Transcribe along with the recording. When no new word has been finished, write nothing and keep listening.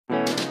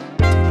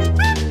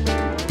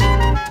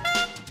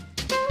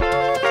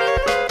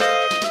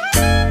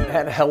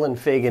Helen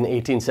Fagan,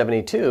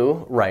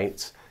 1872,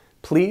 writes,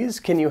 "Please,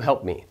 can you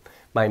help me?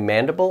 My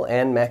mandible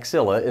and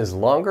maxilla is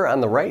longer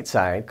on the right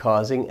side,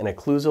 causing an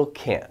occlusal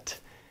cant.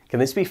 Can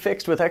this be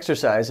fixed with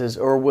exercises,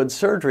 or would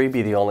surgery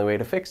be the only way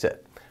to fix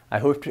it? I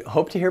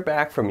hope to hear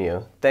back from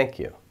you. Thank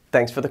you."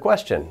 Thanks for the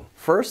question.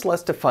 First,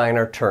 let's define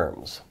our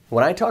terms.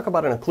 When I talk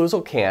about an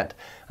occlusal cant,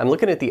 I'm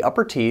looking at the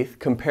upper teeth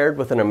compared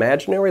with an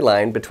imaginary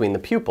line between the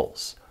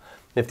pupils.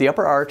 If the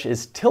upper arch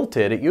is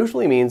tilted, it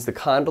usually means the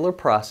condylar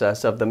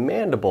process of the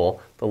mandible,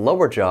 the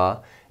lower jaw,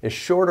 is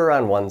shorter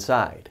on one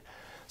side.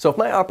 So if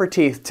my upper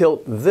teeth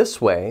tilt this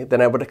way,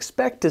 then I would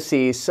expect to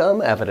see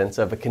some evidence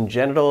of a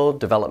congenital,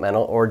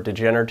 developmental, or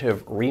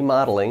degenerative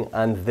remodeling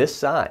on this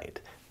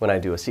side when I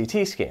do a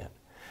CT scan.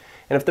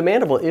 And if the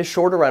mandible is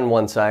shorter on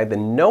one side,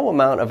 then no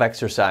amount of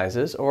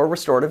exercises or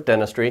restorative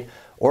dentistry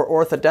or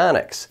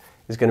orthodontics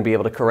is going to be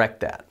able to correct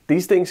that.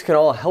 These things can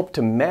all help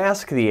to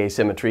mask the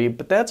asymmetry,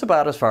 but that's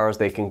about as far as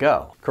they can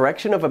go.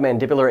 Correction of a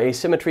mandibular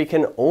asymmetry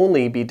can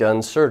only be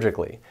done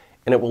surgically,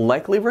 and it will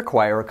likely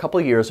require a couple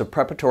years of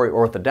preparatory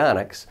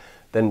orthodontics,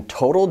 then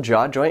total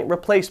jaw joint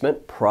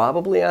replacement,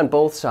 probably on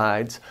both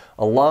sides,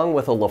 along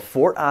with a Le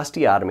Fort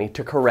osteotomy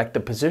to correct the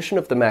position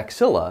of the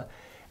maxilla,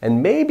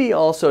 and maybe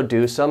also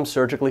do some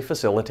surgically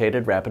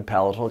facilitated rapid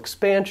palatal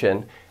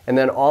expansion, and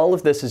then all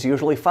of this is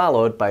usually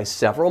followed by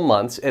several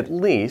months at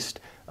least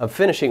of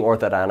finishing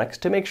orthodontics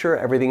to make sure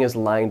everything is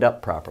lined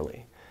up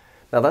properly.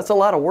 Now that's a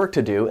lot of work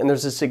to do, and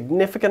there's a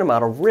significant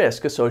amount of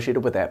risk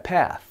associated with that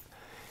path.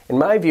 In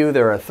my view,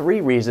 there are 3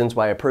 reasons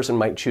why a person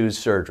might choose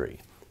surgery: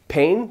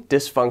 pain,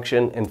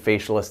 dysfunction, and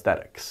facial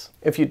aesthetics.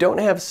 If you don't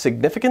have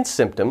significant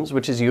symptoms,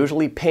 which is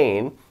usually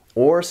pain,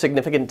 or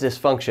significant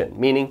dysfunction,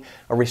 meaning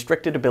a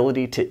restricted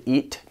ability to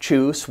eat,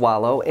 chew,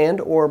 swallow,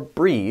 and or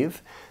breathe,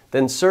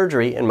 then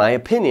surgery, in my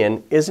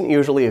opinion, isn't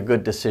usually a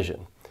good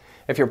decision.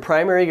 If your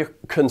primary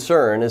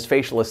concern is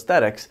facial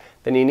aesthetics,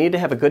 then you need to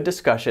have a good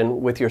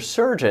discussion with your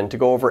surgeon to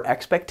go over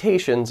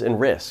expectations and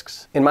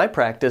risks. In my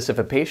practice, if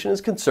a patient is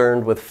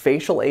concerned with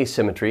facial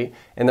asymmetry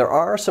and there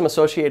are some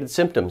associated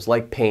symptoms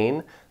like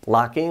pain,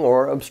 locking,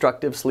 or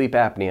obstructive sleep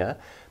apnea,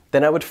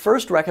 then I would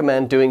first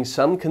recommend doing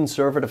some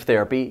conservative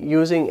therapy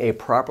using a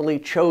properly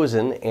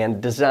chosen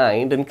and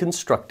designed and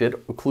constructed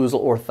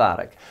occlusal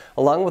orthotic,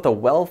 along with a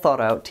well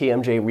thought out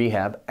TMJ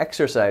rehab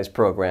exercise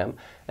program,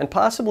 and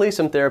possibly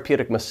some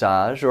therapeutic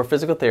massage or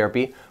physical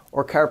therapy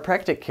or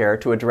chiropractic care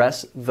to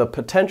address the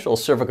potential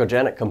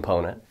cervicogenic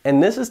component.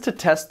 And this is to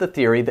test the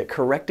theory that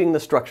correcting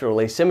the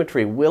structural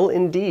asymmetry will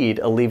indeed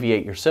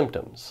alleviate your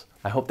symptoms.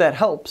 I hope that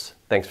helps.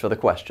 Thanks for the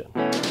question.